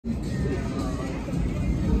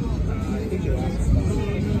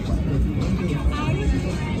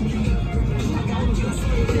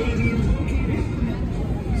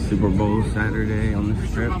Super Bowl Saturday on the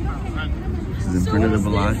Strip. This is in front of the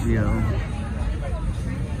Bellagio.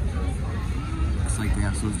 Looks like they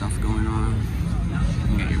have some stuff going on.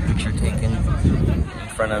 You can get your picture taken in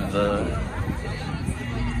front of the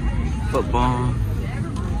football.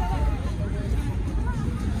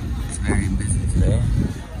 It's very busy today.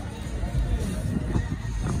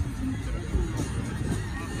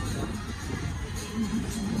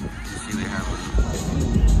 See, they have.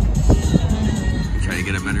 Try to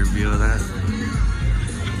get a better view of that.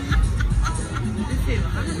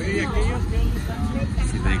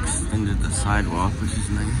 See, they extended the sidewalk, which is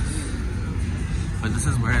nice. But this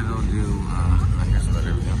is where they'll do, here's a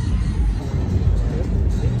better view.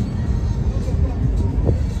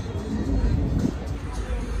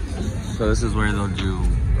 So this is where they'll do,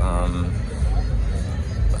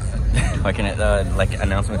 like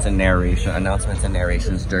announcements and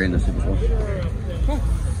narrations during the Super Bowl.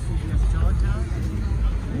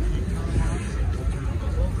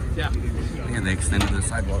 Yeah, they extended the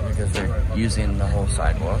sidewalk because they're using the whole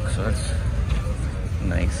sidewalk, so that's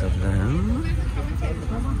nice of them.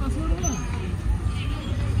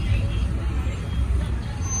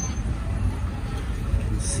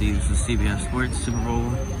 Let's see, this is CBS Sports Super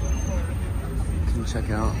Bowl. You can check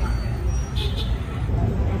out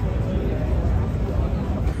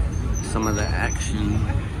some of the action.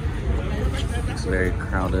 It's very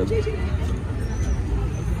crowded.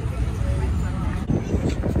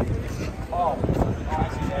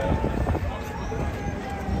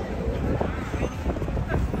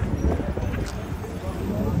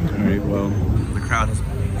 Alright, well, the crowd has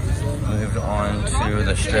moved on to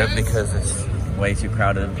the Strip because it's way too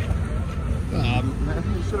crowded.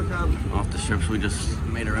 Off the Strips, we just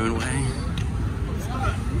made our own way.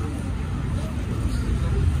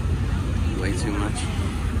 Way too much.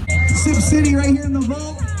 Sip City right here in the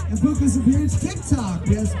vault. And Puka's appearance. TikTok.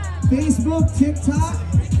 Yes. Facebook, TikTok.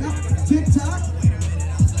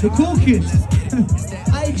 The cool kids.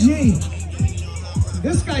 IG.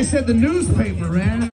 This guy said the newspaper, man.